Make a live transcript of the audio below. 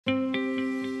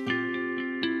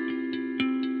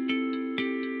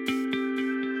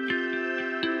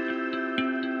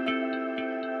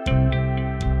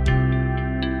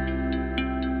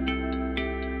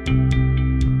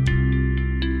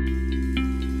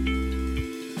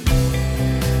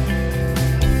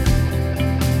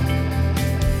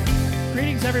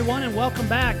everyone, and welcome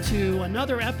back to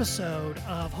another episode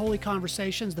of Holy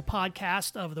Conversations, the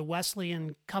podcast of the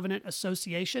Wesleyan Covenant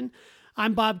Association.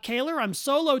 I'm Bob Kaler. I'm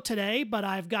solo today, but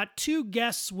I've got two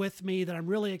guests with me that I'm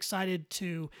really excited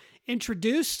to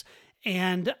introduce.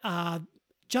 And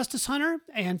Justice Hunter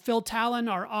and Phil Talon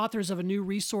are authors of a new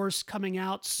resource coming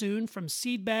out soon from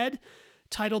Seedbed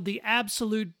titled The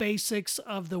Absolute Basics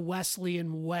of the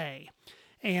Wesleyan Way.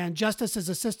 And Justice is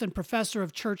Assistant Professor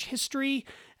of Church History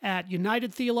at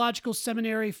United Theological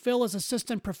Seminary. Phil is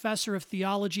Assistant Professor of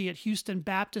Theology at Houston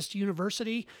Baptist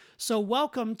University. So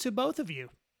welcome to both of you.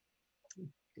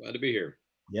 Glad to be here.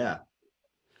 Yeah.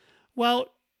 Well,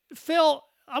 Phil,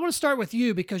 I want to start with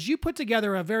you because you put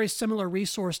together a very similar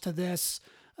resource to this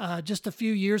just a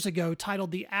few years ago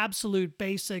titled The Absolute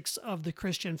Basics of the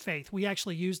Christian Faith. We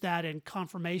actually used that in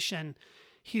confirmation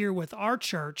here with our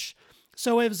church.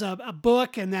 So it was a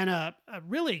book and then a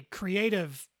really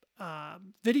creative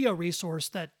video resource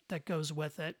that goes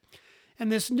with it.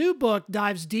 And this new book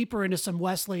dives deeper into some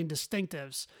Wesleyan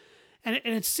distinctives. And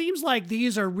it seems like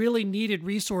these are really needed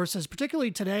resources,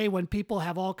 particularly today when people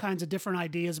have all kinds of different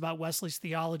ideas about Wesley's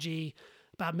theology,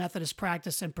 about Methodist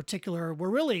practice in particular. We're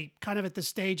really kind of at this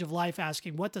stage of life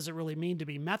asking, what does it really mean to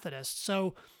be Methodist?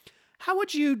 So how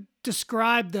would you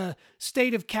describe the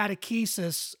state of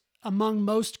catechesis among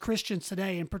most Christians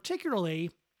today, and particularly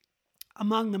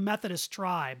among the Methodist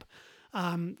tribe?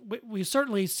 We've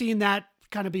certainly seen that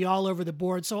kind of be all over the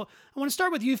board. So I want to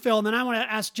start with you, Phil, and then I want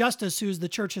to ask Justice, who's the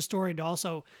church historian, to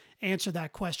also answer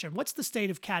that question. What's the state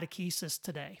of catechesis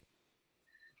today?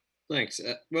 Thanks.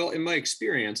 Well, in my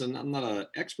experience, and I'm not an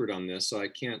expert on this, so I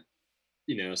can't,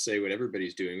 say what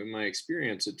everybody's doing. But in my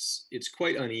experience, it's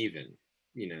quite uneven.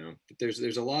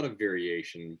 There's a lot of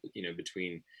variation,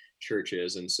 between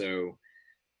churches, and so,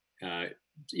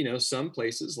 some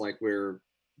places like where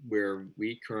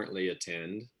we currently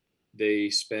attend, they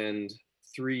spend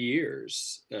 3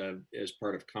 years as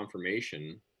part of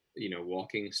confirmation,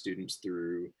 walking students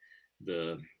through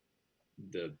the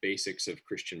basics of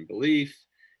Christian belief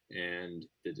and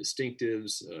the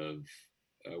distinctives of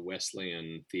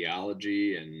Wesleyan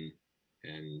theology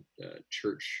and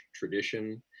church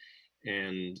tradition,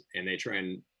 and they try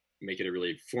and make it a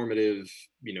really formative,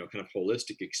 kind of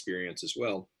holistic experience as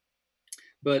well.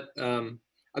 But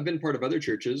I've been part of other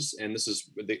churches, and this is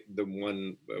the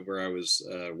one where I was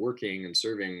working and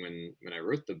serving when I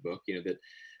wrote the book.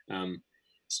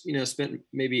 Spent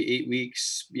maybe 8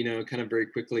 weeks, kind of very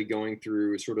quickly going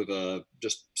through sort of a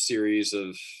just series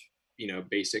of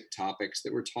basic topics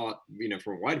that were taught,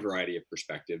 from a wide variety of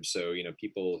perspectives. So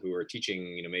people who are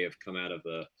teaching, may have come out of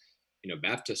a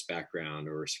Baptist background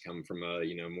or come from a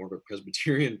more of a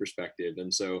Presbyterian perspective,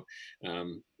 and so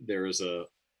there was a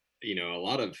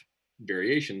lot of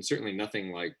variation, certainly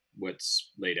nothing like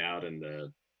what's laid out in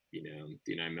the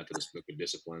United Methodist Book of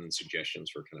Discipline,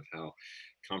 suggestions for kind of how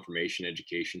confirmation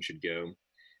education should go.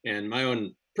 And my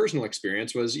own personal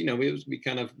experience was, we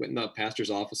kind of went in the pastor's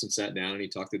office and sat down, and he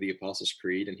talked through the Apostles'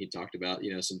 Creed, and he talked about,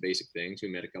 some basic things.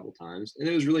 We met a couple times, and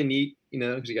it was really neat,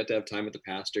 because you got to have time with the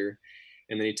pastor.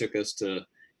 And then he took us to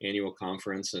annual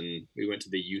conference, and we went to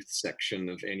the youth section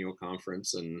of annual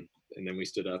conference, and then we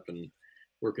stood up and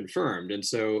were confirmed. And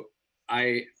so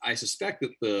I suspect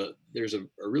that there's a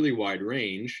really wide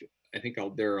range. I think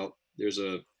there's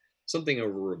something of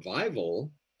a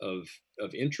revival of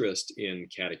interest in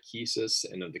catechesis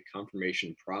and of the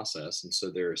confirmation process. And so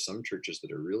there are some churches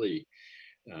that are really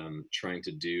trying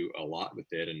to do a lot with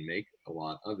it and make a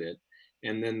lot of it.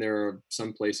 And then there are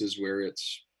some places where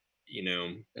it's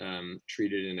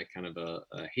treated in a kind of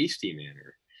a hasty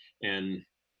manner.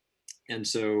 And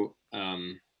so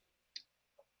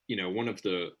one of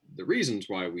the reasons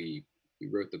why we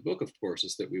wrote the book, of course,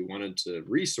 is that we wanted to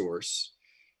resource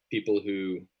people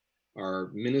who are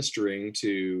ministering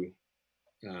to,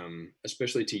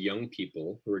 especially to young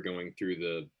people who are going through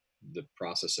the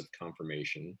process of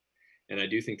confirmation. And I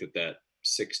do think that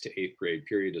 6th to 8th grade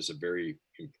period is a very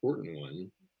important one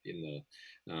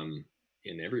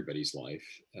in everybody's life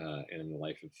and in the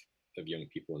life of young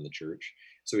people in the church.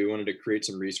 So we wanted to create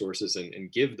some resources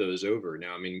and give those over.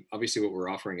 Now, I mean, obviously what we're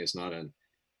offering is not an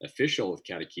official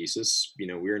catechesis.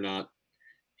 We're not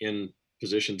in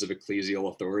positions of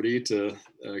ecclesial authority to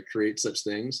create such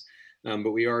things,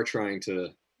 but we are trying to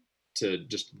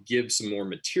just give some more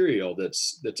material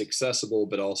that's accessible,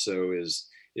 but also is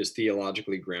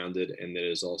theologically grounded, and that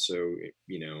is also,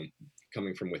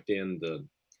 coming from within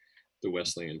the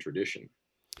Wesleyan tradition.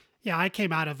 Yeah, I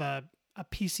came out of a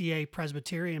PCA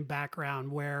Presbyterian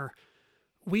background where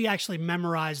we actually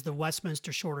memorized the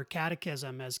Westminster Shorter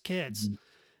Catechism as kids. Mm-hmm.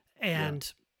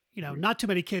 And, not too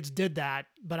many kids did that,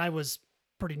 but I was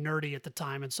pretty nerdy at the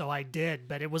time, and so I did.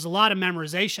 But it was a lot of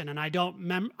memorization, and I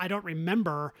don't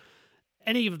remember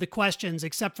any of the questions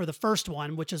except for the first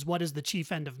one, which is what is the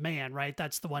chief end of man, right?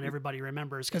 That's the one everybody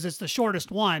remembers because it's the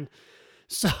shortest one.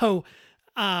 So,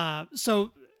 I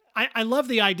love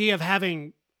the idea of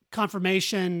having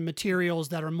confirmation materials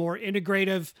that are more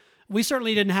integrative. We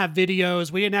certainly didn't have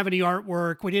videos. We didn't have any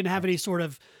artwork. We didn't have any sort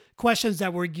of questions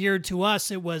that were geared to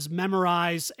us. It was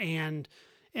memorize and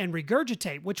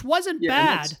regurgitate, which wasn't Yeah, and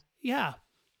bad. that's Yeah.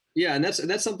 yeah, and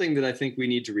that's something that I think we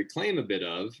need to reclaim a bit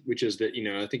of, which is that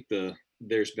I think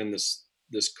there's been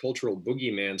this cultural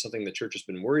boogeyman, something the church has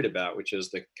been worried about, which is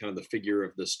the kind of the figure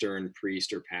of the stern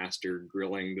priest or pastor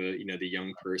grilling the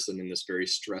young person in this very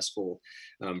stressful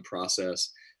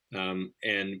process.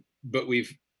 And but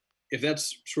we've if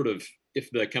that's sort of if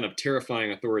the kind of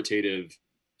terrifying authoritative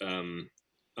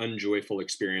unjoyful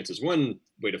experience is one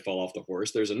way to fall off the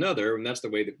horse, there's another, and that's the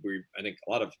way that I think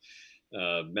a lot of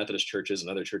Methodist churches and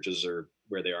other churches are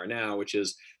where they are now, which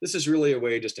is this is really a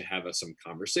way just to have some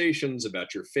conversations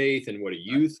about your faith and what do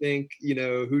you think,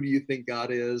 who do you think God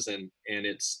is, and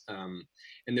it's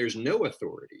and there's no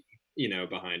authority,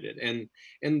 behind it,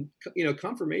 and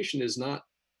confirmation is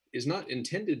not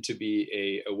intended to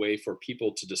be a way for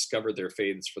people to discover their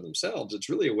faiths for themselves. It's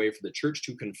really a way for the church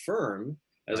to confirm,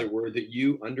 as Right. it were, that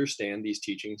you understand these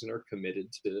teachings and are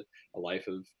committed to a life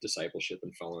of discipleship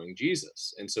and following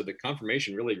Jesus. And so the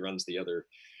confirmation really runs the other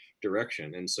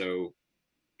direction. And so,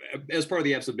 as part of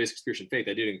the absolute basic Christian faith,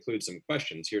 I did include some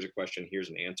questions. Here's a question,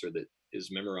 here's an answer that is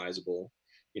memorizable.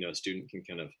 A student can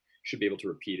kind of should be able to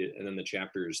repeat it. And then the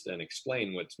chapters then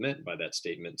explain what's meant by that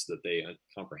statement so that they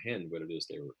comprehend what it is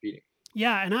they were repeating.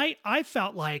 Yeah. And I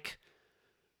felt like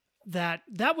that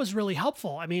was really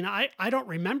helpful. I mean, I don't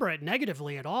remember it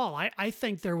negatively at all. I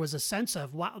think there was a sense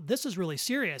of, wow, this is really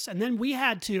serious. And then we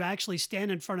had to actually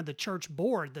stand in front of the church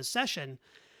board, the session,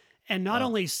 and not Wow.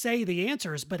 only say the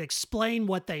answers, but explain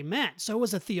what they meant. So it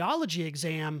was a theology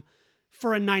exam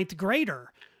for a ninth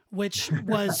grader, which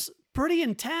was pretty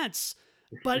intense.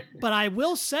 But I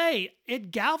will say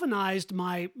it galvanized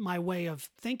my way of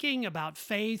thinking about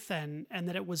faith and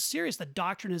that it was serious. The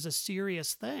doctrine is a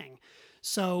serious thing.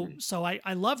 So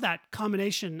I love that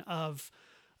combination of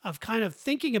kind of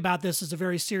thinking about this as a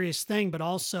very serious thing, but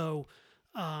also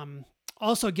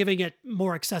giving it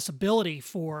more accessibility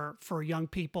for young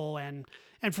people and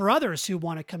for others who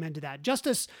want to come into that.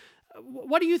 Justice,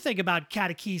 what do you think about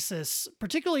catechesis,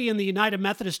 particularly in the United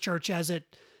Methodist Church as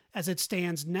it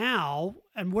stands now,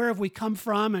 and where have we come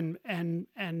from,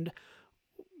 and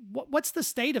what's the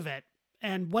state of it,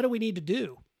 and what do we need to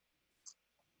do?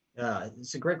 Yeah,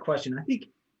 it's a great question. I think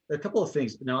there are a couple of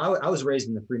things. Now, I was raised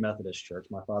in the Free Methodist Church.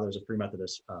 My father was a Free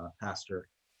Methodist pastor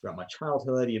throughout my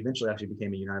childhood. He eventually actually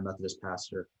became a United Methodist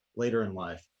pastor later in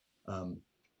life. Um,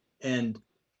 and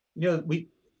we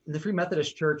in the Free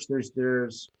Methodist Church,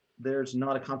 there's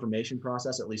not a confirmation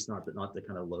process, at least not the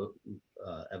kind of low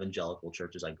evangelical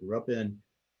churches I grew up in,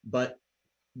 but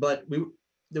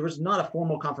there was not a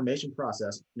formal confirmation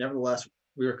process. Nevertheless,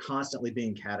 we were constantly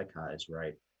being catechized,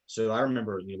 right? So I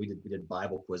remember, we did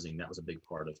Bible quizzing. That was a big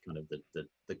part of kind of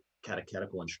the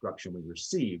catechetical instruction we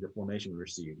received, the formation we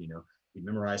received. You'd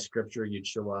memorize scripture, you'd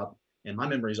show up, and my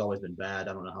memory's always been bad.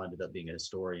 I don't know how I ended up being a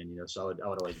historian, so I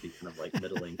would always be kind of like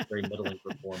very middling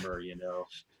performer,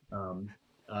 um,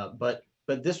 but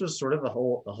this was sort of a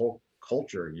whole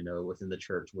culture, within the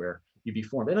church where you'd be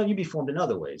formed, and you'd be formed in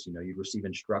other ways. You'd receive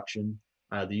instruction.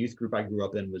 The youth group I grew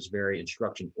up in was very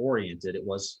instruction oriented. It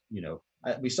was,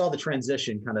 we saw the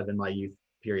transition kind of in my youth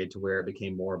period to where it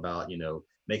became more about,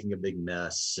 making a big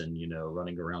mess and,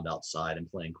 running around outside and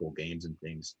playing cool games and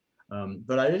things.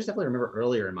 But I just definitely remember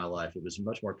earlier in my life, it was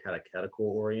much more catechetical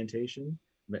orientation,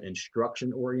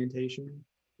 instruction orientation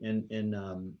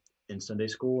in Sunday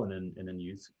school and in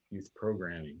youth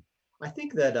programming. I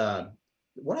think that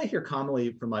what I hear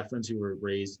commonly from my friends who were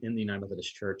raised in the United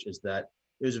Methodist Church is that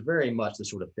it was very much the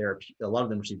sort of therapy. A lot of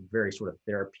them received very sort of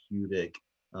therapeutic,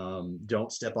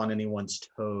 don't step on anyone's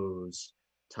toes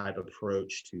type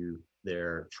approach to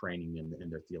their training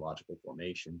and their theological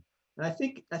formation. And I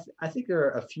think there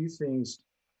are a few things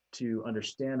to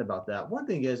understand about that. One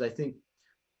thing is, I think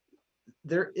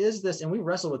there is this, and we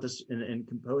wrestle with this in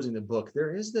composing the book.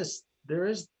 There is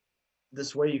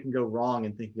this way you can go wrong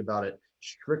in thinking about it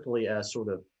strictly as sort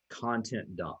of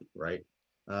content dump, right?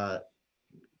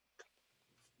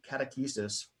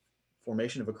 Catechesis,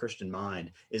 formation of a Christian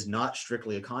mind, is not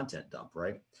strictly a content dump,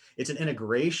 right? It's an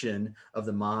integration of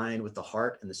the mind with the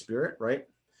heart and the spirit, right?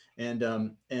 And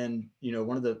one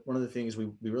of the things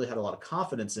we really had a lot of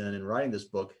confidence in writing this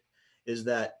book is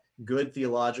that good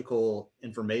theological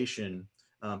information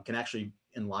can actually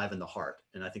enliven the heart.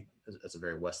 And I think that's a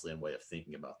very Wesleyan way of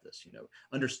thinking about this.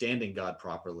 Understanding God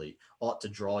properly ought to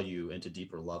draw you into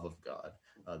deeper love of God.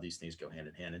 These things go hand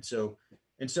in hand. And so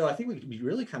I think we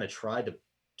really kind of tried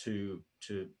to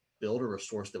build a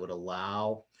resource that would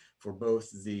allow for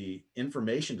both the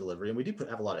information delivery, and we do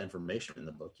have a lot of information in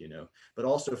the book, but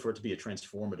also for it to be a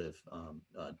transformative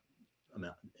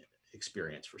amount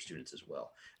experience for students as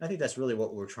well. And I think that's really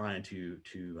what we're trying to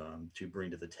bring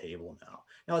to the table now.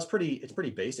 Now it's pretty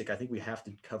basic. I think we have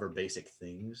to cover basic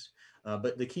things,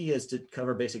 but the key is to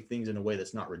cover basic things in a way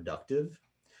that's not reductive.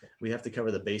 We have to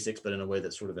cover the basics, but in a way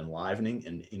that's sort of enlivening,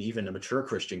 and even a mature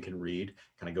Christian can read,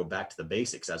 kind of go back to the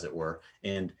basics, as it were,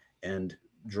 and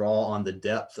draw on the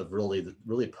depth of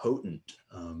really potent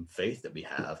faith that we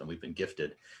have and we've been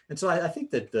gifted. And so I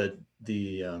think that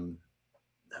the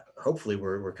hopefully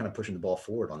we're kind of pushing the ball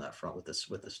forward on that front with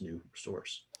this new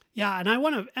source. Yeah, and I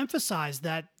want to emphasize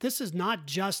that this is not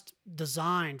just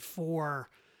designed for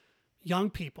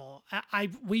young people.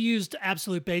 We used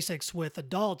Absolute Basics with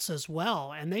adults as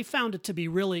well, and they found it to be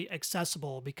really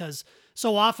accessible because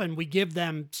so often we give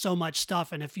them so much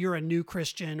stuff. And if you're a new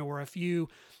Christian, or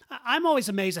I'm always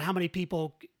amazed at how many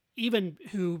people, even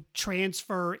who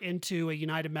transfer into a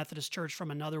United Methodist Church from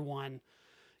another one,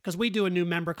 because we do a new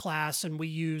member class and we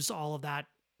use all of that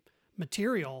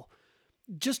material,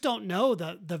 just don't know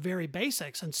the very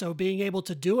basics. And so being able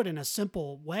to do it in a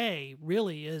simple way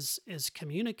really is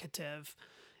communicative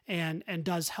and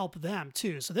does help them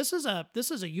too. So this is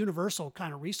a universal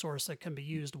kind of resource that can be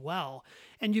used well.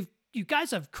 And you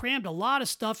guys have crammed a lot of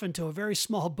stuff into a very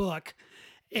small book,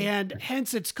 and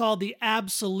hence it's called the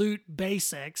Absolute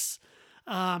Basics.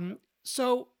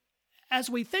 So as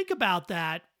we think about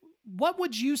that, what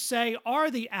would you say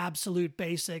are the absolute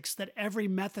basics that every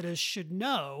Methodist should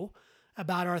know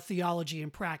about our theology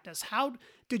and practice? How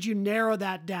did you narrow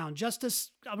that down?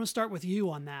 Justice, I'm going to start with you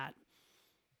on that.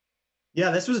 Yeah,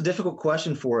 this was a difficult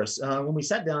question for us. When we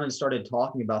sat down and started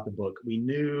talking about the book, we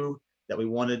knew that we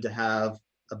wanted to have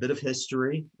a bit of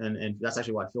history, and that's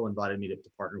actually why Phil invited me to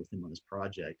partner with him on this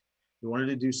project. We wanted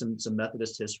to do some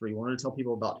Methodist history. We wanted to tell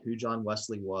people about who John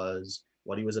Wesley was,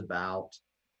 what he was about,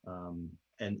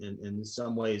 and in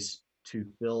some ways to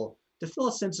fill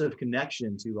a sense of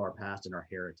connection to our past and our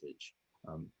heritage.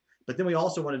 But then we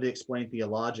also wanted to explain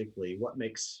theologically what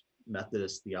makes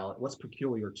Methodist theology, what's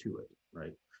peculiar to it,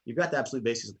 right? You've got the absolute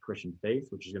basics of the Christian faith,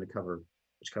 which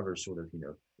covers sort of,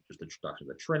 there's the doctrine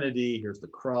of the Trinity, here's the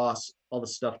cross, all the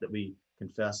stuff that we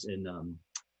confess in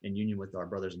union with our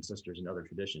brothers and sisters in other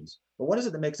traditions. But what is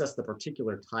it that makes us the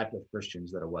particular type of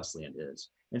Christians that a Wesleyan is?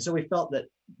 And so we felt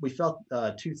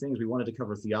two things. We wanted to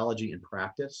cover theology and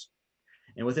practice.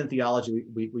 And within theology,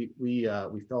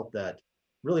 we felt that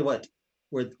really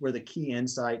where the key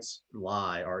insights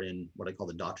lie are in what I call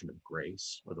the doctrine of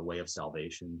grace, or the way of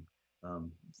salvation,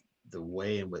 the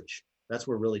way in which that's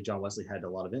where really John Wesley had a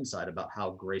lot of insight about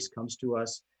how grace comes to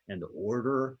us and the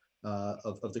order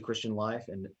of the Christian life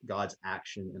and God's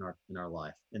action in our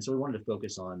life. And so we wanted to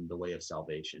focus on the way of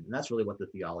salvation. And that's really what the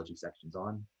theology section's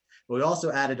on. But we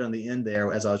also added on the end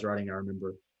there, as I was writing, I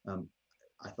remember,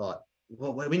 I thought,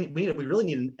 well, we really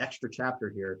need an extra chapter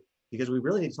here, because we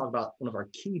really need to talk about one of our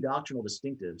key doctrinal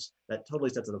distinctives that totally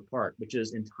sets it apart, which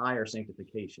is entire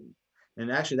sanctification.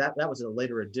 And actually that was a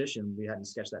later addition. We hadn't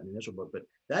sketched that in the initial book, but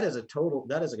that is a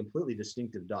completely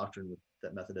distinctive doctrine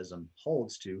that Methodism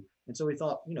holds to. And so we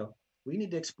thought, we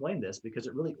need to explain this because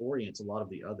it really orients a lot of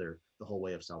the whole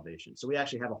way of salvation. So we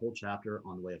actually have a whole chapter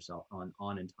on the way of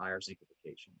on entire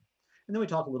sanctification. And then we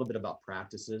talk a little bit about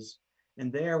practices.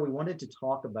 And there we wanted to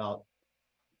talk about,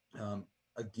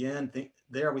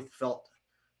 there we felt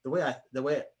the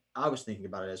way I was thinking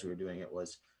about it as we were doing it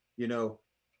was,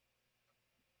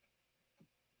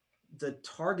 the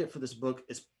target for this book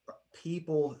is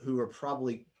people who are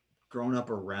probably grown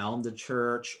up around the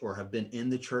church or have been in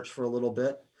the church for a little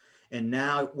bit. And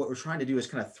now what we're trying to do is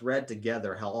kind of thread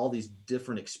together how all these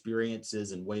different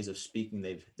experiences and ways of speaking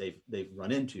they've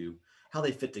run into, how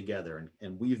they fit together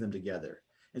and weave them together.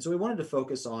 And so we wanted to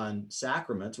focus on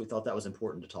sacraments. We thought that was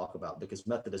important to talk about because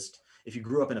Methodist, if you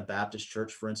grew up in a Baptist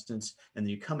church, for instance, and then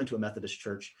you come into a Methodist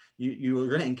church, you're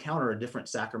going to encounter a different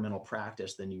sacramental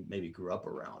practice than you maybe grew up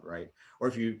around, right? Or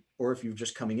if you're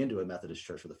just coming into a Methodist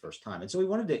church for the first time. And so we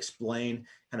wanted to explain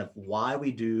kind of why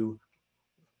we do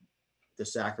the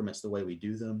sacraments the way we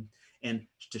do them, and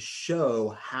to show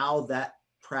how that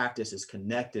practice is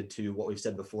connected to what we've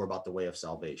said before about the way of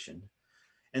salvation.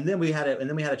 And then we had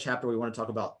a chapter where we want to talk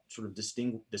about sort of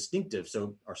distinctive.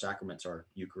 So our sacraments are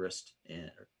Eucharist and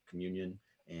communion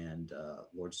and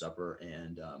Lord's Supper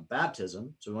and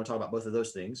baptism. So we want to talk about both of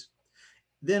those things.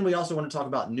 then we also want to talk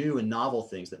about new and novel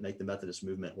things that make the Methodist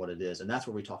movement what it is. And that's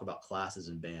where we talk about classes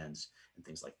and bands and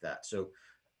things like that. So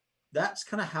that's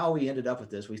kind of how we ended up with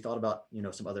this. We thought about,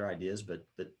 some other ideas, but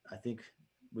I think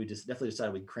we just definitely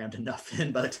decided we crammed enough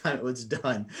in by the time it was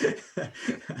done.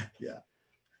 Yeah.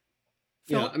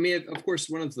 Yeah. I mean, of course,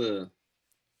 one of the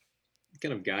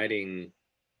kind of guiding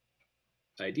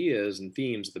ideas and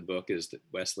themes of the book is that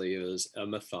Wesley is a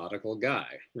methodical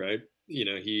guy, right?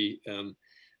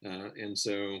 And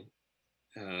so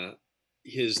and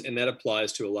that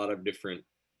applies to a lot of different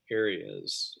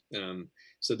areas.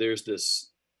 So there's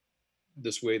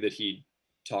this way that he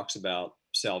talks about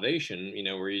salvation,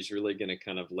 where he's really going to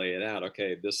kind of lay it out.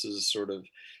 Okay, this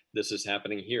is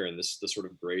happening here, and this is the sort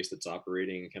of grace that's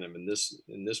operating kind of in this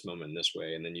moment in this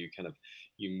way. And then you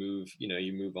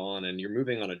move on, and you're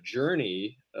moving on a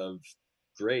journey of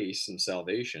grace and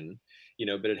salvation,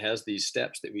 but it has these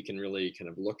steps that we can really kind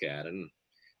of look at.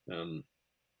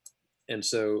 And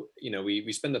so,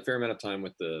 we spend a fair amount of time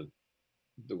with the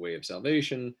way of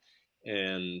salvation,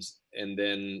 and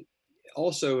then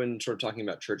also in sort of talking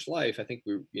about church life. I think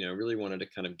we really wanted to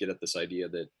kind of get at this idea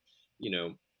that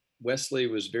Wesley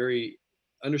was very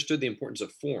understood the importance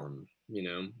of form,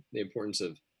 the importance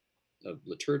of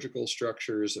liturgical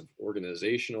structures, of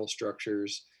organizational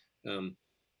structures,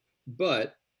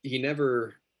 but he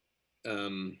never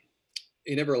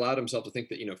allowed himself to think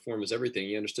that form is everything.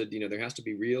 He understood there has to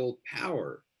be real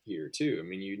power here too. I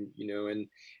mean,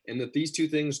 and that these two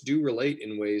things do relate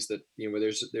in ways that where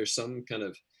there's some kind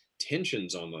of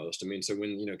tensions almost. I mean, so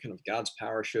when kind of God's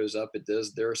power shows up,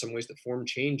 there are some ways that form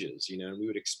changes, and we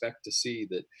would expect to see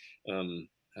that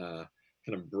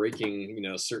kind of breaking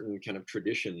certain kind of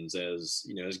traditions as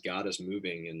as God is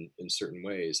moving in certain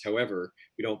ways. However,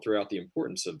 we don't throw out the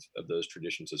importance of those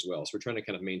traditions as well. So we're trying to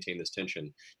kind of maintain this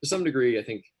tension to some degree. I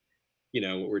think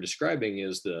what we're describing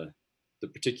is the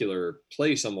particular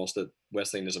place almost that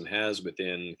Wesleyanism has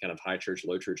within kind of high church,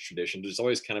 low church traditions. It's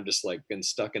always kind of just like been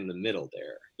stuck in the middle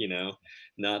there,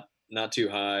 not too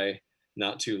high,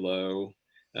 not too low.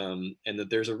 And that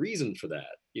there's a reason for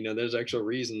that. There's actual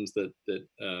reasons that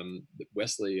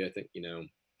Wesley, I think,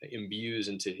 imbues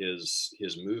into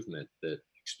his movement that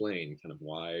explain kind of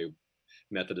why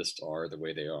Methodists are the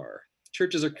way they are.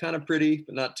 Churches are kind of pretty,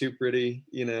 but not too pretty,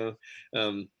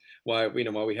 why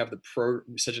we have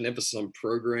such an emphasis on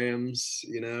programs,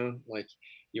 like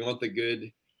you want the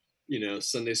good,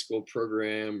 Sunday school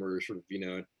program or sort of,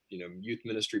 youth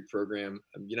ministry program.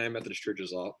 United Methodist Church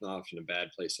is often a bad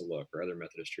place to look, or other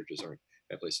Methodist churches aren't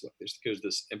a bad place to look. There's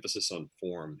this emphasis on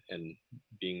form and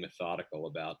being methodical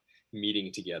about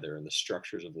meeting together and the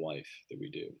structures of life that we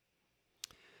do.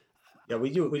 Yeah, we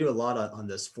do a lot on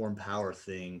this form power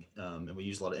thing, and we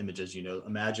use a lot of images.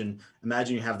 Imagine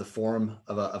you have the form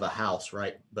of a house,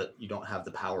 right? But you don't have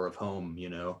the power of home.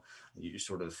 You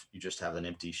just have an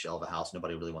empty shell of a house.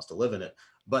 Nobody really wants to live in it.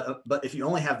 But if you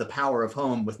only have the power of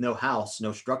home with no house,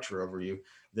 no structure over you,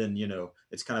 then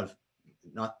it's kind of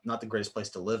not the greatest place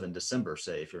to live in December,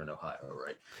 say, if you're in Ohio,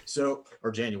 right? So,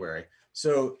 or January.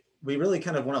 So we really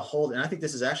kind of want to hold, and I think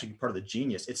this is actually part of the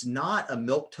genius. It's not a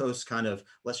milquetoast kind of,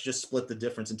 let's just split the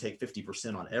difference and take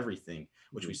 50% on everything,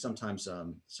 which we sometimes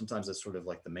that's sort of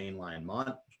like the mainline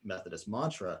Methodist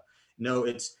mantra. No,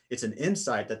 it's an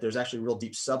insight that there's actually real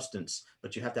deep substance,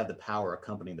 but you have to have the power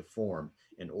accompanying the form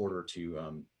in order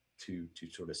to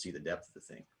sort of see the depth of the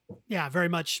thing. Yeah, very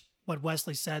much what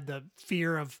Wesley said, the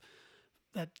fear of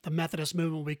that the Methodist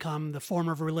movement will become the form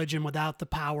of religion without the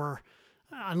power,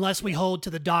 unless we hold to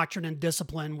the doctrine and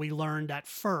discipline we learned at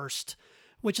first,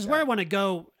 which is where I want to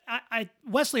go.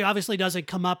 Wesley obviously doesn't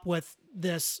come up with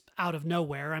this out of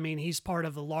nowhere. I mean, he's part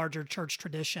of the larger church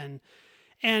tradition.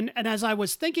 And as I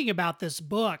was thinking about this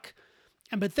book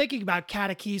and been thinking about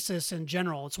catechesis in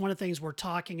general, it's one of the things we're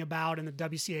talking about in the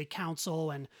WCA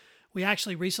Council. And we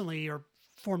actually recently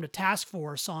formed a task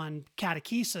force on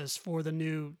catechesis for the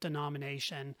new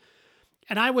denomination.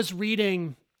 And I was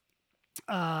reading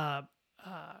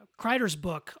Kreider's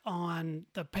book on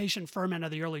the patient ferment of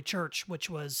the early church,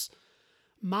 which was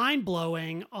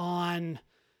mind-blowing on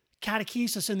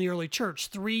catechesis in the early church,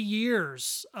 3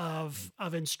 years of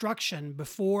instruction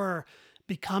before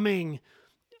becoming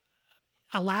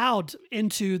allowed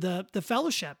into the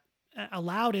fellowship,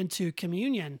 allowed into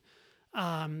communion,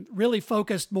 really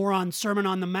focused more on Sermon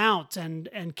on the Mount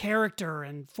and character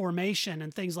and formation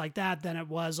and things like that than it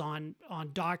was on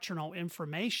doctrinal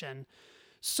information.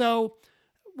 So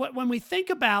when we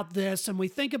think about this and we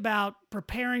think about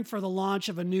preparing for the launch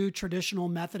of a new traditional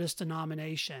Methodist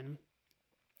denomination,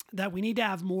 that we need to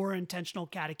have more intentional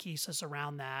catechesis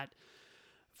around that.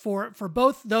 for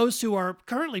both those who are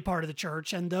currently part of the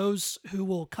church and those who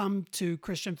will come to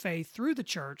Christian faith through the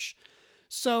church.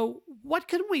 So, what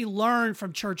can we learn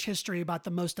from church history about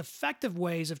the most effective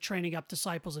ways of training up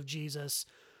disciples of Jesus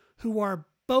who are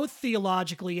both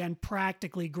theologically and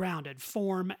practically grounded,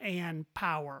 form and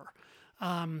power?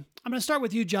 I'm going to start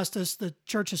with you, Justus, the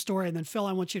church historian, then Phil,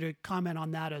 I want you to comment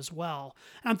on that as well.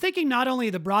 And I'm thinking not only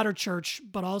the broader church,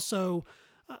 but also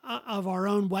of our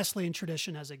own Wesleyan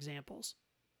tradition as examples.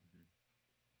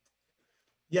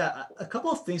 Yeah, a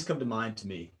couple of things come to mind to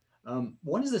me.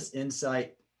 One is this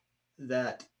insight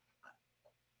that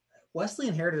Wesley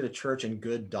inherited a church in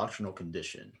good doctrinal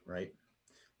condition, right?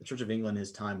 The Church of England in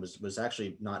his time was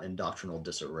actually not in doctrinal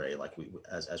disarray like we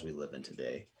as we live in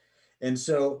today. And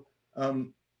so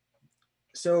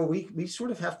we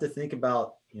sort of have to think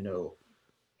about,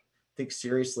 think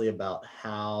seriously about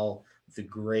how the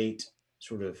great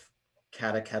sort of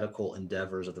catechetical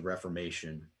endeavors of the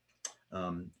Reformation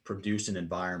produced an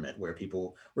environment where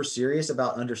people were serious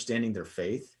about understanding their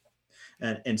faith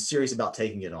and serious about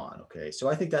taking it on. Okay, so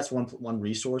I think that's one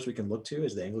resource we can look to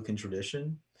is the Anglican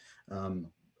tradition,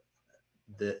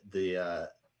 the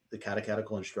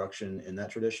catechetical instruction in that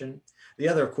tradition. The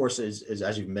other, of course, is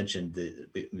as you've mentioned,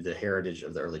 the heritage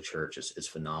of the early church is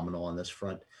phenomenal on this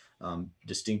front,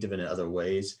 distinctive in other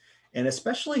ways, and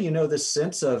especially this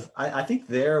sense of I think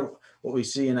what we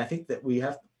see, and I think that we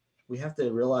have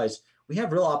to realize we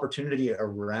have real opportunity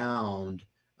around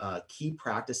key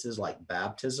practices like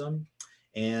baptism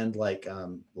and like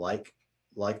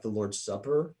the Lord's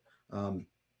Supper,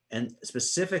 and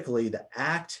specifically the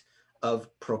act of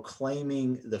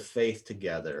proclaiming the faith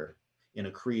together in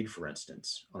a creed, for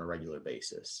instance, on a regular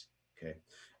basis. Okay,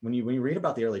 when you read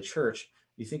about the early church,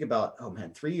 you think about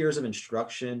 3 years of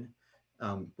instruction.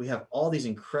 We have all these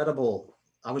incredible.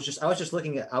 I was just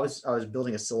looking at. I was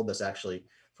building a syllabus actually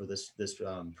for this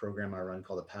program I run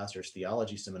called the Pastor's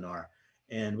Theology Seminar,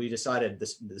 and we decided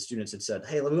the students had said,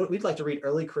 hey, we'd like to read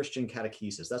early Christian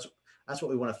catechesis. That's what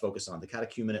we want to focus on, the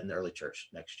catechumenate in the early church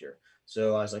next year.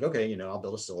 So I was like, okay, I'll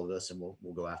build a syllabus and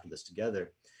we'll go after this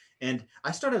together. And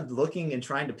I started looking and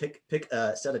trying to pick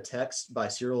a set of texts by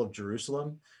Cyril of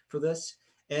Jerusalem for this.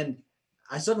 And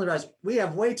I suddenly realized we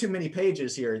have way too many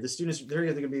pages here. The students, they're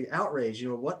going to be outraged.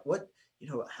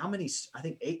 How many,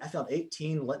 I found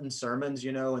 18 Lenten sermons,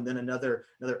 and then another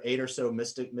 8 or so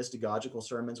mystagogical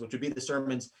sermons, which would be the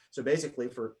sermons. So basically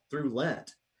through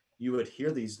Lent, you would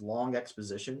hear these long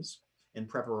expositions in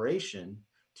preparation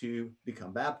to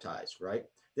become baptized, right?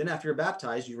 Then after you're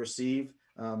baptized, you receive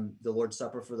the Lord's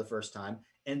Supper for the first time.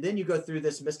 And then you go through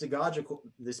this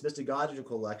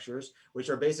mystagogical lectures, which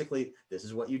are basically, this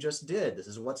is what you just did. This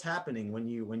is what's happening when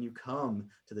you come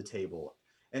to the table.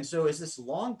 And so it's this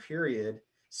long period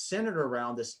centered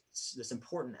around this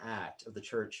important act of the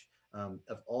church,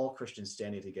 of all Christians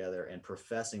standing together and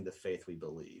professing the faith we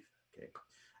believe. Okay,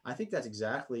 I think that's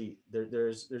exactly,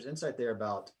 there's insight there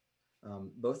about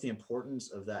both the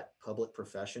importance of that public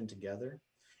profession together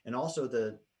and also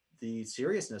the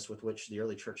seriousness with which the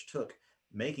early church took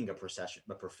making a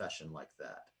profession like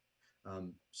that.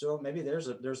 So maybe there's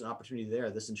an opportunity there.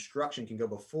 This instruction can go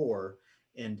before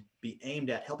and be aimed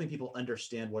at helping people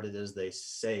understand what it is they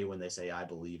say when they say, I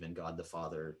believe in God the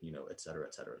Father, et cetera,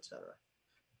 et cetera, et cetera.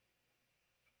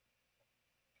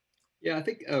 Yeah, I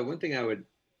think one thing I would,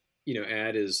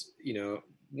 add is,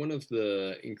 one of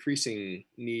the increasing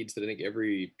needs that I think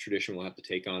every tradition will have to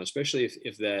take on, especially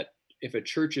if a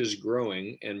church is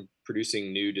growing and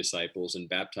producing new disciples and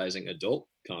baptizing adult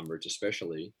converts,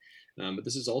 especially, but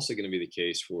this is also going to be the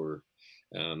case for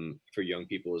young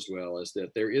people as well, is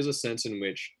that there is a sense in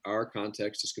which our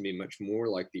context is going to be much more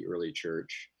like the early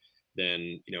church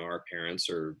than our parents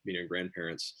or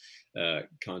grandparents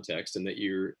context, and that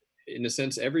you're, in a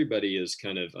sense, everybody is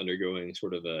kind of undergoing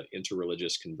sort of a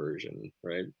interreligious conversion,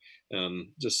 right?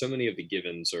 Just so many of the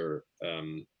givens are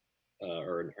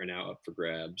now up for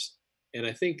grabs, and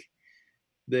I think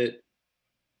that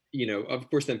of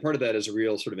course, then part of that is a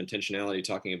real sort of intentionality,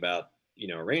 talking about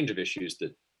a range of issues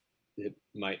that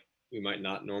we might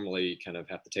not normally kind of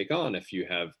have to take on if you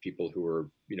have people who are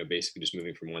basically just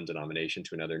moving from one denomination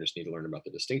to another and just need to learn about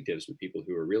the distinctives, with people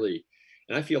who are really,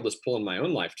 and I feel this pull in my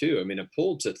own life too. I mean, a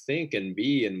pull to think and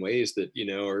be in ways that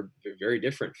are very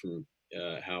different from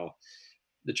how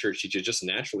the church teaches, just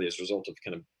naturally as a result of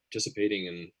kind of participating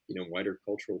in wider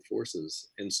cultural forces.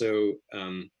 And so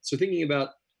thinking about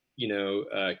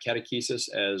catechesis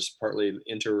as partly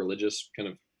interreligious kind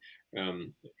of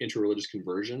interreligious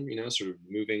conversion, sort of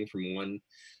moving from one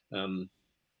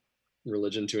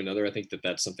religion to another. I think that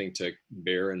that's something to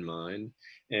bear in mind.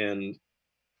 And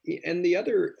And the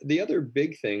other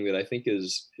big thing that I think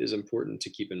is important to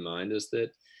keep in mind is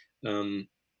that um,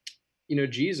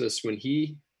 Jesus, when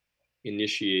he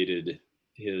initiated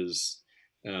his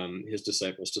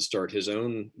disciples to start his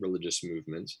own religious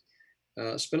movement,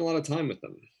 spent a lot of time with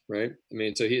them, right? I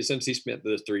mean, so since he spent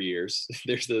the 3 years,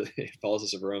 there's the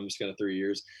Apollos of Rome, kind of 3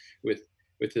 years with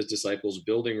his disciples,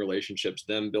 building relationships,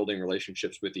 them building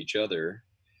relationships with each other,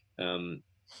 um,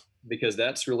 because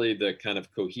that's really the kind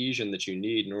of cohesion that you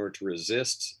need in order to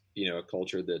resist, a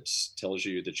culture that tells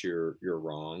you that you're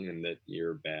wrong and that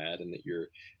you're bad and that you're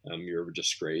a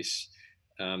disgrace.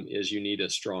 Is you need a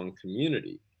strong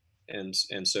community, and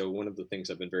so one of the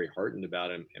things I've been very heartened about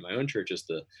in my own church is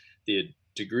the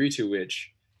degree to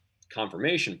which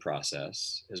confirmation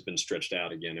process has been stretched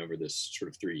out again over this sort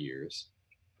of 3 years.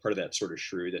 Part of that sort of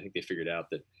shrewd. I think they figured out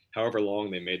that however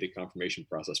long they made the confirmation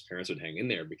process, parents would hang in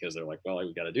there because they're like, well,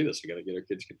 we got to do this. We got to get our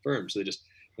kids confirmed. So they just,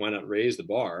 why not raise the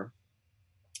bar?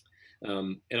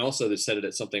 And also they set it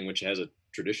at something which has a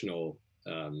traditional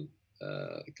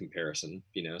comparison,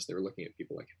 so they were looking at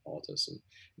people like Hippolytus and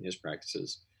his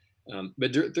practices.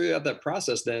 But throughout that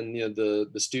process, then the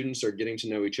students are getting to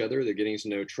know each other. They're getting to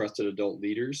know trusted adult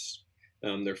leaders.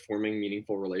 They're forming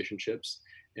meaningful relationships,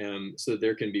 so that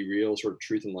there can be real sort of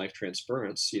truth and life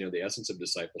transference. The essence of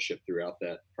discipleship throughout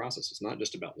that process. It's not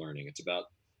just about learning; it's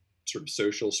about sort of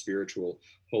social, spiritual,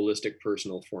 holistic,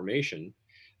 personal formation.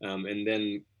 And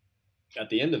then at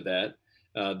the end of that,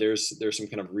 there's some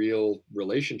kind of real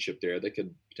relationship there that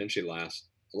could potentially last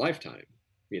a lifetime.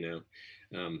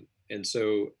 And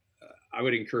so I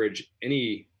would encourage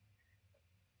anyone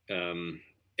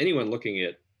looking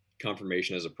at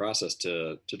confirmation as a process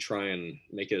to try and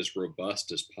make it as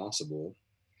robust as possible,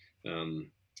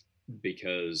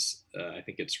 because I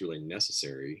think it's really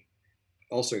necessary.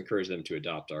 Also encourage them to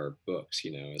adopt our books,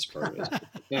 as part of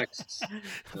texts.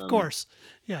 Of course,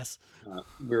 yes.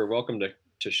 We're welcome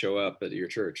to show up at your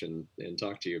church and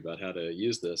talk to you about how to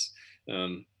use this,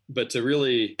 but to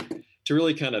really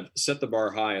kind of set the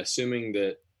bar high, assuming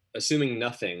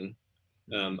nothing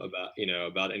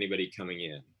about anybody coming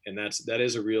in, and that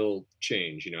is a real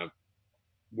change. I've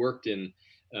worked in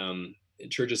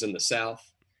churches in the South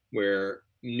where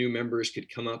new members could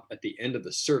come up at the end of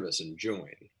the service and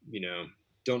join.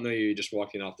 Don't know you, just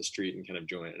walking off the street and kind of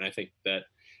join. And I think that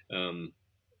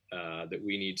that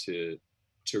we need to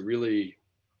really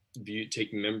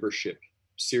take membership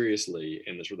seriously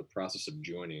and the sort of process of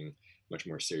joining much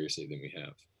more seriously than we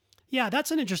have. Yeah,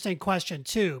 that's an interesting question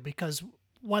too, because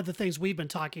one of the things we've been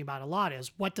talking about a lot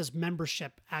is, what does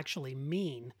membership actually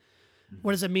mean? Mm-hmm.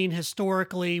 What does it mean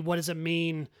historically? What does it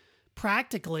mean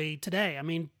practically today? I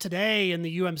mean, today in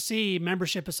the UMC,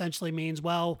 membership essentially means,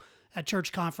 well, at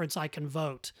church conference, I can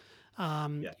vote.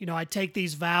 I take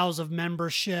these vows of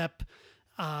membership.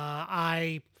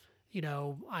 I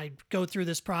go through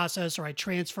this process, or I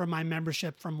transfer my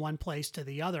membership from one place to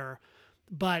the other.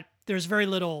 But there's very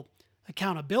little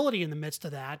accountability in the midst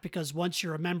of that, because once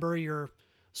you're a member, you're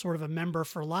sort of a member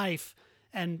for life.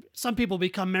 And some people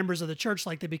become members of the church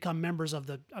like they become members of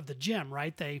the gym,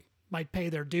 right? They might pay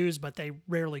their dues, but they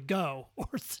rarely go,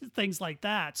 or things like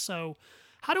that. So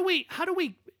how do we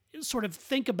sort of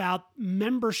think about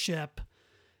membership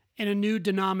in a new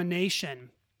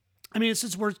denomination? I mean,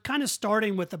 since we're kind of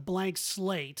starting with a blank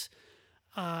slate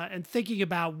and thinking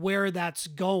about where that's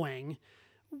going,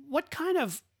 what kind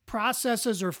of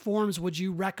processes or forms would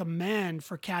you recommend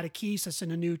for catechesis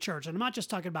in a new church? And I'm not just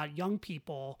talking about young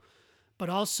people, but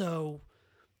also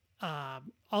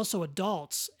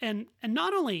adults, and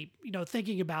not only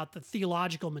thinking about the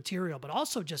theological material, but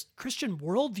also just Christian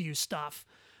worldview stuff.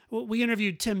 We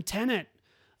interviewed Tim Tennant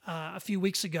a few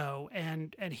weeks ago,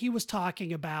 and he was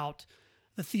talking about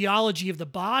the theology of the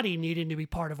body needing to be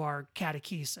part of our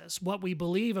catechesis, what we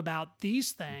believe about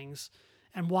these things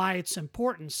and why it's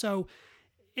important. So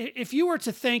if you were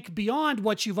to think beyond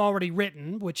what you've already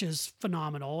written, which is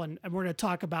phenomenal, and we're going to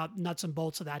talk about nuts and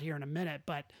bolts of that here in a minute,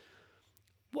 but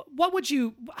how would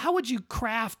you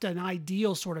craft an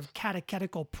ideal sort of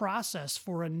catechetical process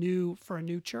for a new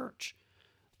church?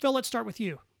 Phil, let's start with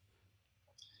you.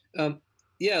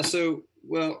 So,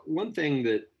 well, one thing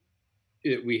that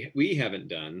we haven't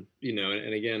done,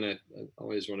 and again, I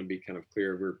always want to be kind of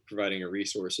clear, we're providing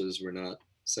resources. We're not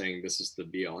saying this is the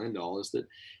be all end all, is that,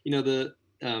 the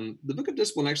Book of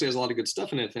Discipline actually has a lot of good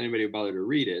stuff in it if anybody would bother to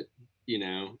read it,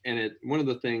 and one of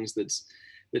the things that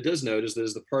does note is that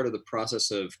as the part of the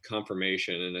process of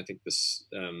confirmation, and I think this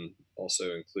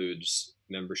also includes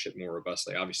membership more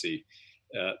robustly. Obviously,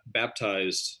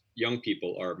 baptized young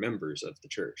people are members of the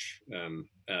church.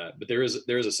 But there is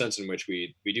a sense in which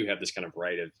we do have this kind of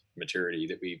rite of maturity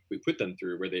that we put them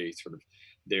through, where they sort of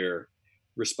their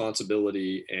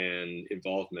responsibility and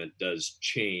involvement does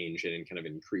change and kind of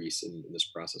increase in this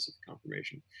process of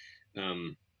confirmation.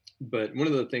 But one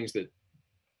of the things that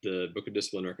the Book of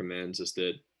Discipline recommends is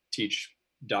that teach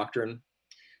doctrine,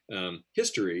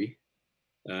 history,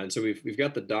 and so we've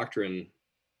got the doctrine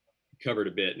covered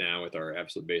a bit now with our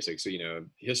absolute basics. So,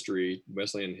 history,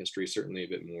 Wesleyan history, certainly a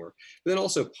bit more, but then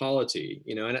also polity,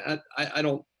 and I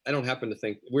don't happen to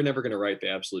think we're never going to write the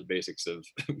absolute basics of,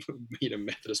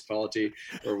 Methodist polity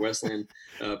or Wesleyan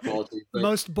polity. But,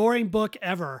 most boring book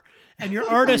ever. And your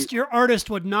artist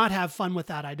would not have fun with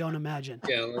that, I don't imagine.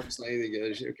 Yeah, it's like,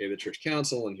 okay, the church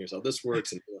council, and here's how this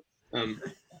works. And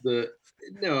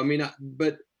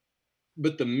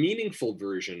but the meaningful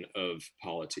version of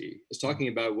polity is talking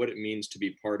about what it means to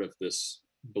be part of this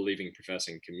believing,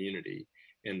 professing community,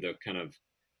 and the kind of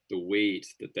the weight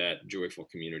that joyful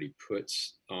community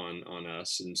puts on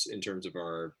us in terms of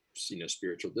our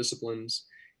spiritual disciplines,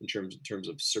 in terms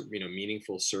of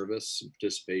meaningful service and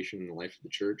participation in the life of the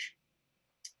church.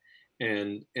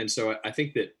 And so I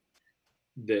think that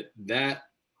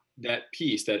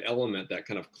piece, that element, that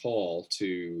kind of call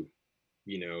to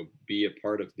be a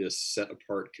part of this set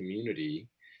apart community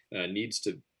needs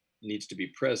to be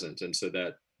present. And so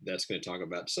that's going to talk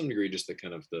about, to some degree, just the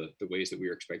kind of the ways that we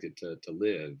are expected to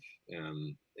live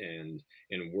and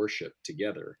worship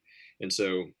together. And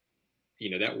so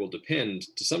that will depend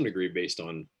to some degree based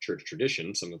on church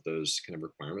tradition, some of those kind of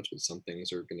requirements, but some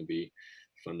things are going to be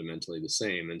fundamentally the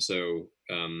same. And so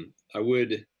I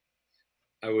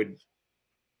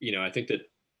think that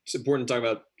it's important to talk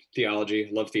about theology. I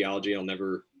love theology. I'll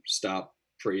never stop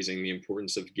praising the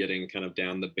importance of getting kind of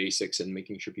down the basics and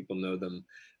making sure people know them.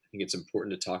 I think it's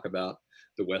important to talk about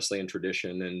the Wesleyan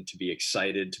tradition and to be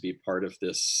excited to be part of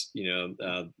this,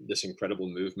 this incredible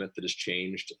movement that has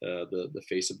changed the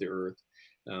face of the earth.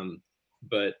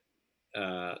 But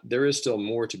there is still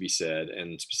more to be said,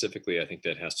 and specifically, I think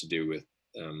that has to do with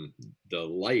the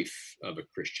life of a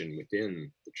Christian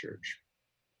within the church.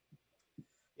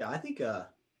 Yeah, I think that,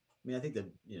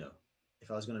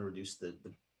 if I was going to reduce the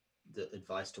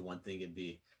advice to one thing, it'd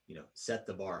be, set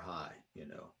the bar high,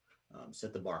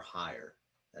 set the bar higher.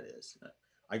 That is,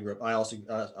 I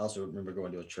also remember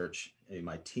going to a church in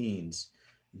my teens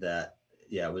that,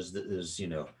 it was,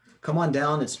 come on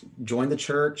down, join the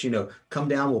church, come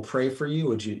down, we'll pray for you.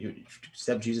 Would you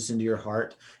accept Jesus into your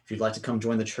heart? If you'd like to come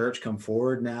join the church, come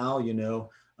forward now,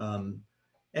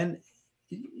 and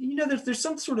there's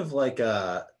some sort of like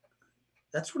that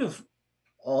sort of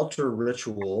altar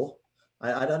ritual.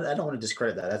 I don't want to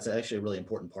discredit that. That's actually a really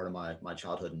important part of my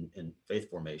childhood and faith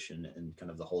formation and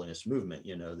kind of the holiness movement.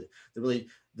 The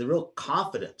real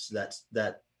confidence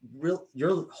that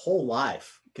your whole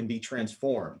life can be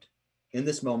transformed in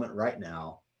this moment right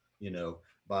now,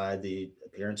 by the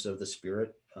appearance of the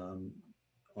Spirit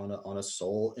on a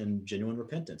soul in genuine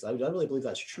repentance. I really believe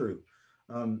that's true.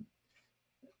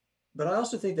 But I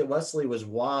also think that Wesley was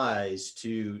wise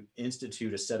to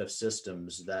institute a set of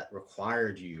systems that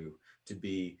required you to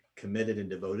be committed and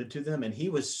devoted to them. And he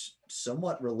was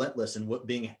somewhat relentless in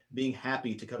being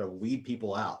happy to kind of weed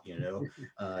people out.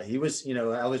 He was,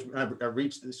 I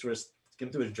reached this sort of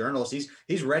skim through his journals.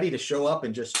 He's ready to show up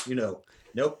and just,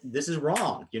 nope, this is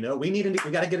wrong. We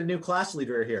got to get a new class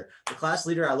leader here. The class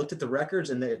leader, I looked at the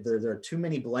records and there are too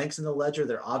many blanks in the ledger.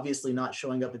 They're obviously not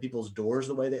showing up at people's doors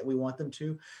the way that we want them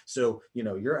to. So,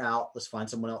 you're out. Let's find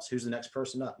someone else. Who's the next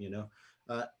person up?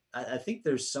 I think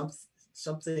there's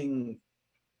something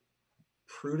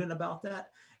prudent about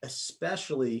that,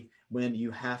 especially when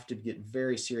you have to get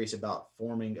very serious about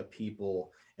forming a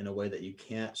people in a way that you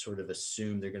can't sort of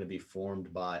assume they're going to be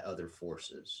formed by other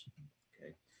forces.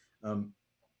 Okay.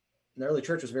 The early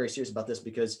church was very serious about this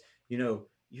because,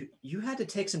 you had to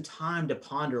take some time to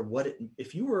ponder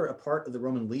if you were a part of the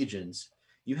Roman legions,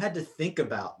 you had to think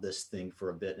about this thing for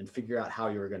a bit and figure out how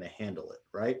you were going to handle it.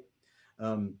 Right.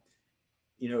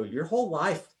 Your whole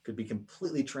life could be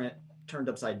completely turned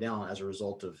upside down as a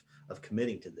result of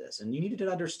committing to this. And you needed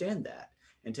to understand that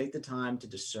and take the time to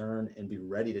discern and be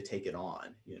ready to take it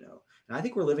on, and I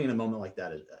think we're living in a moment like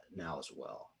that now as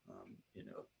well.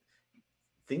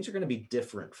 Things are going to be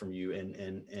different from you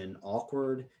and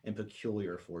awkward and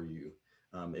peculiar for you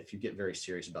if you get very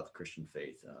serious about the Christian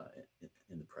faith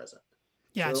in the present.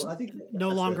 Yeah, so I think no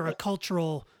longer a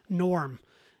cultural norm.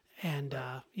 And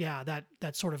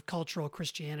that sort of cultural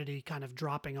Christianity kind of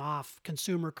dropping off,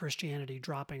 consumer Christianity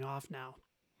dropping off now.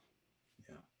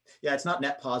 Yeah, it's not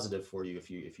net positive for you if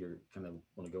you're kind of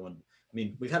want to go in I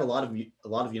mean, we've had a lot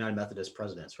of United Methodist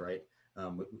presidents, right?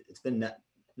 It's been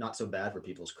not so bad for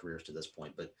people's careers to this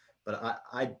point, but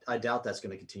I doubt that's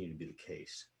going to continue to be the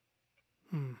case.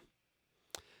 Hmm.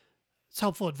 It's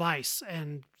helpful advice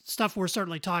and stuff we're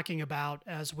certainly talking about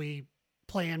as we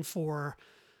plan for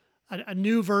a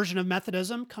new version of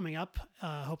Methodism coming up,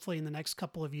 hopefully in the next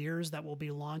couple of years that we'll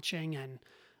be launching and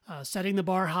setting the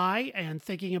bar high and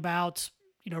thinking about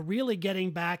really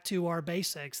getting back to our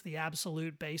basics, the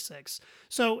absolute basics.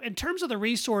 So in terms of the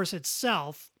resource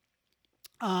itself,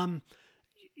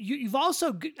 you've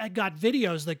also got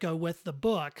videos that go with the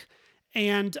book.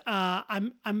 And I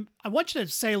want you to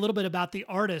say a little bit about the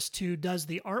artist who does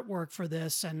the artwork for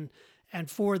this and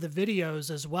for the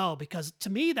videos as well, because to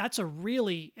me that's a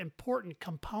really important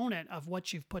component of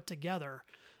what you've put together.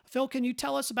 Phil, can you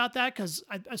tell us about that? Because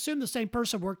I assume the same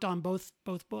person worked on both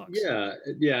books.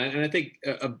 Yeah, and I think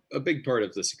a big part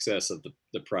of the success of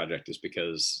the project is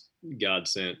because God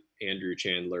sent Andrew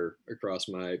Chandler across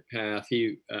my path.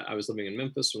 I was living in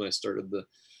Memphis when I started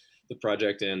the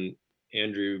project, and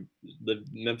Andrew, the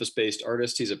Memphis-based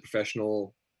artist, he's a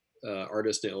professional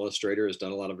artist and illustrator, has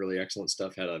done a lot of really excellent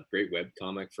stuff, had a great web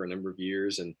comic for a number of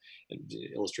years, and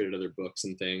illustrated other books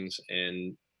and things.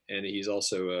 And he's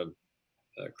also a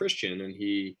Christian, and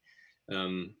he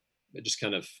it just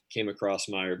kind of came across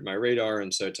my radar.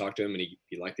 And so I talked to him, and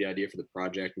he liked the idea for the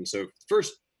project. And so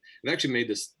first, I've actually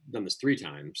done this 3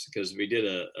 times, because we did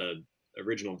a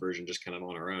original version just kind of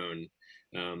on our own,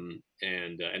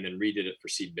 and then redid it for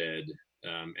Seedbed,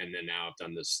 and then now I've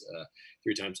done this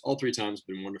 3 times. All 3 times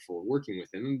been wonderful working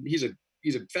with him. He's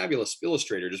a fabulous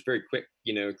illustrator, just very quick,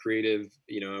 creative.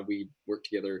 We work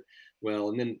together well,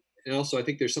 and also I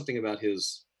think there's something about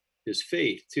his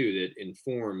faith too that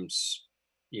informs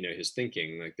his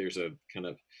thinking. Like there's a kind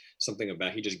of something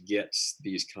about, he just gets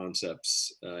these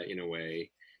concepts in a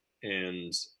way,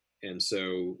 and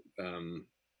so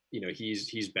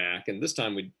he's back, and this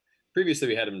time previously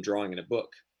we had him drawing in a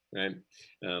book, right?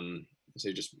 So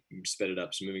he just sped it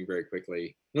up, so moving very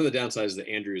quickly. One of the downsides is that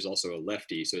Andrew is also a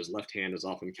lefty, so his left hand is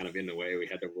often kind of in the way. We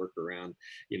had to work around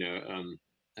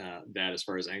that as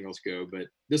far as angles go, but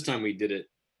this time we did it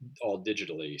all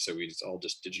digitally, so it's all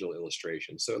just digital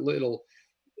illustration, so it'll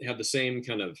have the same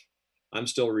kind of, I'm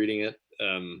still reading it,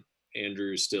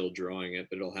 Andrew's still drawing it,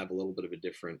 but it'll have a little bit of a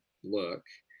different look.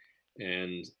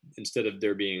 And instead of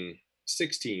there being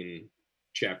 16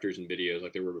 chapters and videos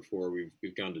like there were before,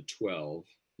 we've gone to 12,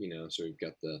 so we've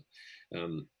got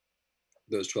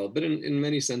those 12, but in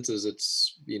many senses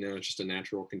it's it's just a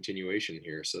natural continuation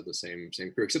here, so the same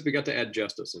crew, except we got to add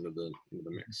justice into the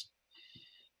mix.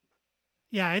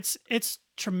 Yeah, it's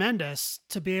tremendous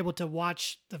to be able to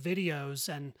watch the videos,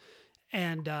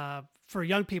 and for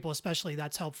young people especially,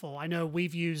 that's helpful. I know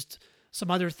we've used some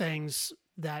other things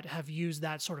that have used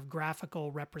that sort of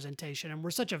graphical representation, and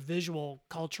we're such a visual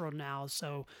culture now,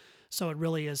 so it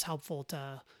really is helpful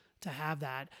to have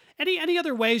that. Any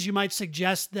other ways you might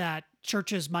suggest that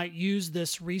churches might use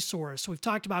this resource? We've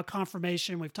talked about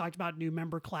confirmation, we've talked about new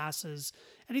member classes.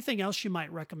 Anything else you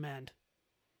might recommend?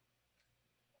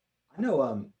 I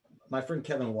know my friend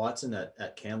Kevin Watson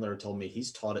at Candler told me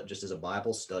he's taught it just as a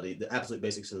Bible study, the absolute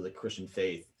basics of the Christian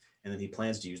faith, and then he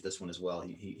plans to use this one as well.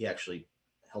 He actually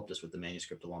helped us with the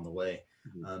manuscript along the way,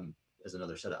 as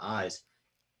another set of eyes.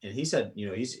 And he said,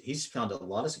 he's found a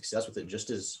lot of success with it, just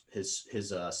as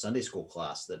his Sunday school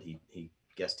class that he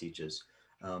guest teaches.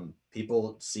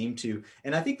 People seem to,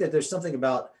 and I think that there's something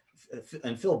about,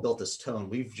 and Phil built this tone.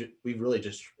 We've really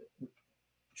just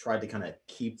tried to kind of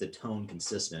keep the tone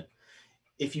consistent.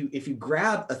 If you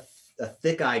grab a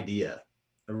thick idea,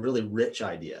 a really rich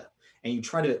idea, and you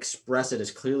try to express it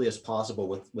as clearly as possible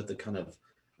with the kind of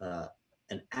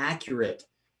an accurate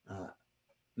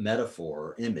metaphor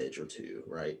or image or two,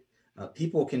 right?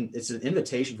 It's an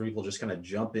invitation for people to just kind of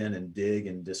jump in and dig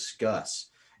and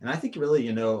discuss. And I think really,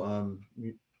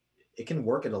 it can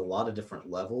work at a lot of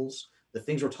different levels. The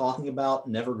things we're talking about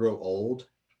never grow old,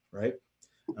 right?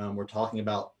 We're talking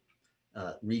about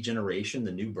regeneration,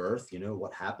 the new birth,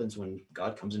 what happens when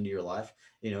God comes into your life.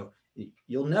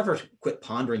 You'll never quit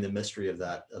pondering the mystery of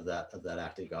that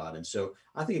act of God. And so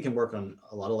I think it can work on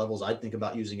a lot of levels. I think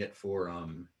about using it for,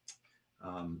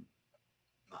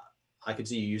 I could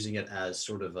see you using it as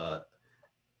sort of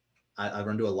I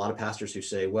run into a lot of pastors who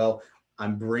say, well, I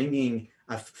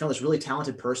found this really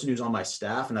talented person who's on my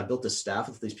staff, and I built this staff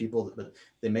with these people, but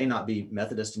they may not be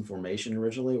Methodist in formation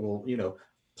originally. Well,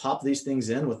 pop these things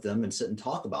in with them and sit and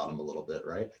talk about them a little bit,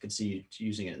 right? I could see you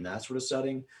using it in that sort of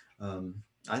setting.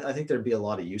 I think there'd be a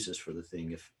lot of uses for the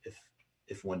thing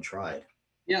if one tried.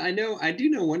 Yeah, I do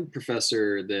know one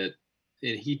professor that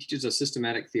he teaches a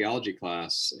systematic theology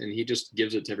class, and he just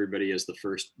gives it to everybody as the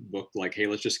first book, like, hey,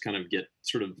 let's just kind of get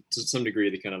sort of to some degree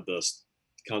the kind of the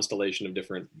constellation of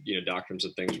different, doctrines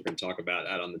and things we're going to talk about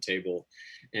out on the table.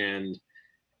 And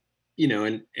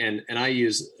and I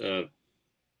use one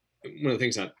of the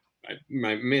things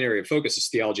my main area of focus is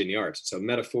theology and the arts. So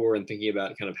metaphor and thinking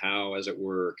about kind of how, as it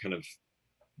were, kind of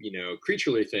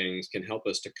creaturely things can help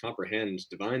us to comprehend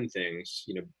divine things,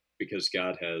 because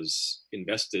God has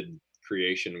invested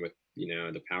creation with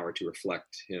the power to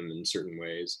reflect him in certain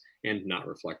ways and not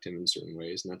reflect him in certain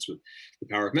ways. And that's what the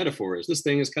power of metaphor is. This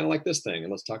thing is kind of like this thing,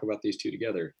 and let's talk about these two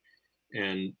together.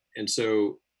 And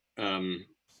so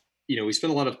we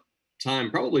spent a lot of time,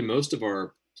 probably most of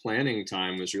our planning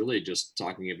time was really just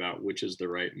talking about which is the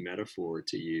right metaphor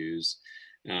to use.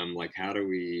 Like how do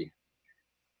we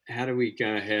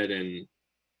go ahead and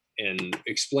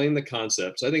explain the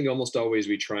concepts. I think almost always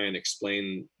we try and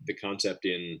explain the concept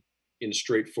in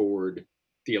straightforward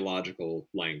theological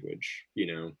language.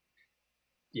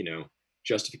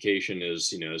 Justification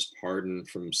is is pardon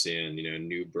from sin.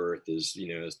 New birth is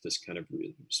is this kind of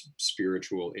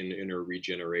spiritual inner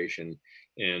regeneration,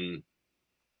 and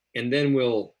then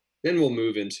we'll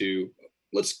move into,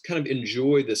 let's kind of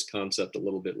enjoy this concept a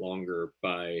little bit longer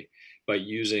by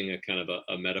using a kind of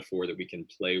a metaphor that we can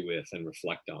play with and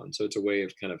reflect on. So it's a way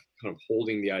of kind of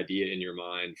holding the idea in your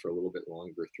mind for a little bit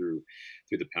longer through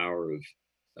the power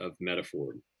of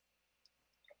metaphor.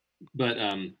 But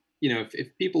if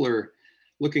people are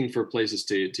looking for places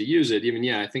to use it,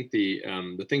 I think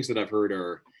the things that I've heard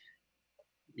are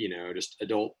just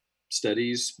adult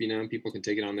studies. People can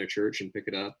take it on their church and pick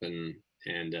it up and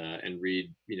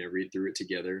read through it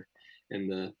together. And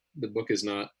the book is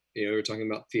not, we're talking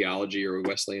about theology or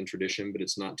Wesleyan tradition, but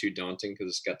it's not too daunting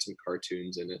because it's got some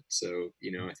cartoons in it. So,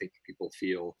 I think people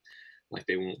feel like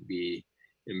they won't be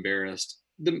embarrassed.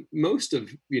 The most of,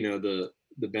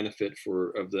 the benefit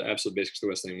of the Absolute Basics of the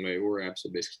Wesleyan Way or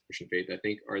Absolute Basics of Christian Faith, I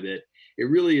think, are that it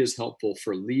really is helpful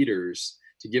for leaders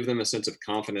to give them a sense of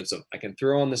confidence of, I can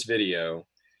throw on this video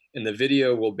and the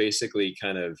video will basically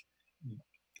kind of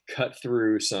cut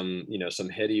through some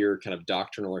headier kind of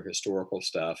doctrinal or historical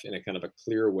stuff in a kind of a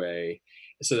clear way,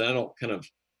 so that I don't kind of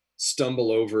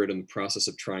stumble over it in the process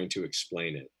of trying to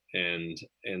explain it.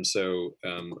 And so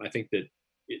I think that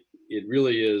it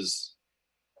really is,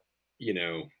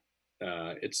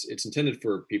 it's intended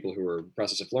for people who are in the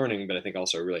process of learning, but I think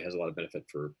also it really has a lot of benefit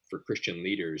for Christian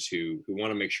leaders who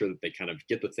want to make sure that they kind of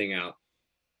get the thing out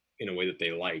in a way that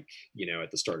they like,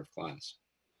 at the start of class.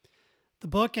 The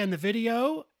book and the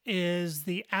video is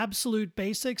The Absolute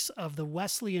Basics of the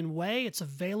Wesleyan Way. It's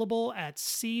available at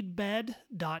seedbed.com,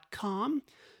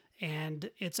 and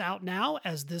it's out now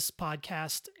as this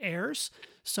podcast airs.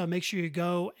 So make sure you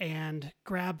go and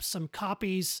grab some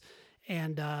copies,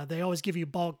 and they always give you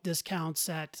bulk discounts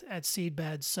at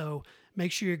Seedbed. So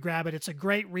make sure you grab it. It's a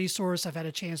great resource. I've had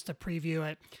a chance to preview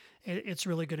it. It's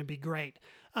really going to be great.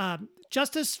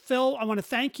 Justice Phil, I want to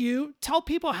thank you. Tell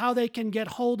people how they can get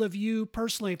hold of you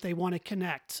personally if they want to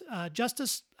connect.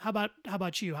 Justice, how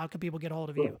about you? How can people get hold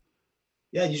of you?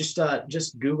 Yeah, you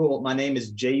just Google. My name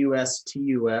is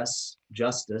JUSTUS,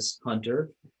 Justice Hunter,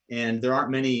 and there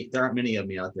aren't many of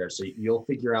me out there, so you'll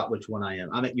figure out which one I am.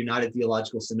 I'm at United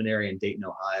Theological Seminary in Dayton,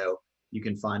 Ohio. You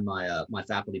can find my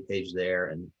faculty page there,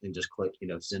 and just click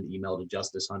send email to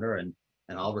Justice Hunter, and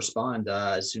I'll respond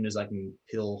as soon as I can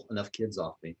peel enough kids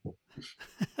off me.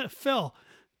 Phil.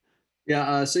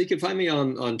 Yeah, so you can find me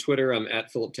on Twitter. I'm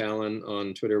at Philip Talon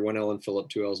on Twitter, 1 L in Philip,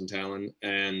 2 L's in Talon.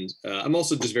 And I'm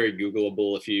also just very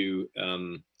Googleable. If you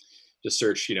just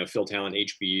search, Phil Talon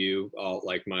HBU,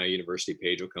 like my university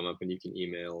page will come up, and you can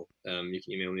email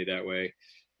me that way.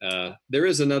 There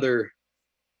is another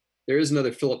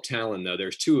Philip Talon, though.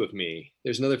 There's two of me.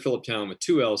 There's another Philip Talon with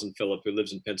 2 L's in Philip who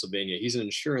lives in Pennsylvania. He's an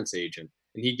insurance agent,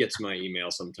 and he gets my email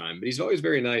sometime, but he's always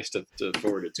very nice to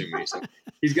forward it to me. So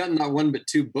he's gotten not one, but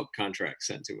 2 book contracts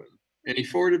sent to him, and he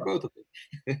forwarded both of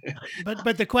them.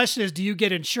 But the question is, do you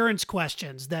get insurance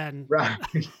questions then? Right.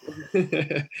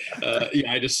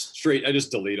 Yeah, I just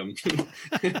delete them.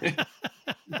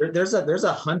 There's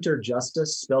a Hunter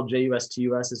Justice, spelled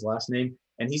JUSTUS, his last name,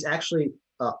 and he's actually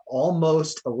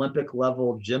almost Olympic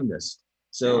level gymnast.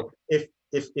 So if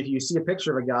you see a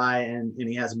picture of a guy and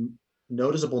he has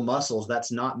noticeable muscles,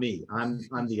 that's not me. I'm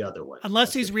the other one.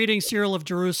 Unless he's reading Cyril of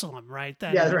Jerusalem, right?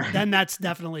 Then that's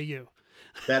definitely you.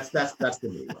 That's the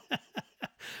me.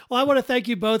 Well, I want to thank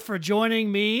you both for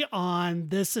joining me on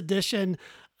this edition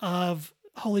of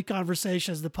Holy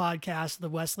Conversations, the podcast of the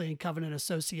Wesleyan Covenant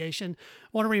Association. I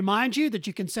want to remind you that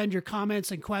you can send your comments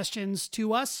and questions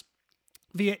to us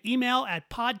via email at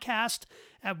podcast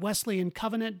at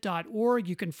wesleyancovenant.org.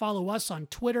 You can follow us on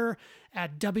Twitter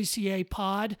at WCA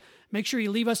Pod. Make sure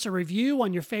you leave us a review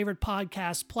on your favorite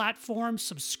podcast platform.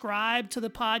 Subscribe to the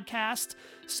podcast.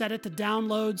 Set it to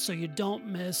download so you don't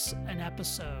miss an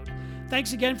episode.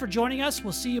 Thanks again for joining us.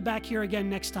 We'll see you back here again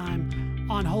next time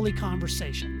on Holy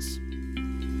Conversations.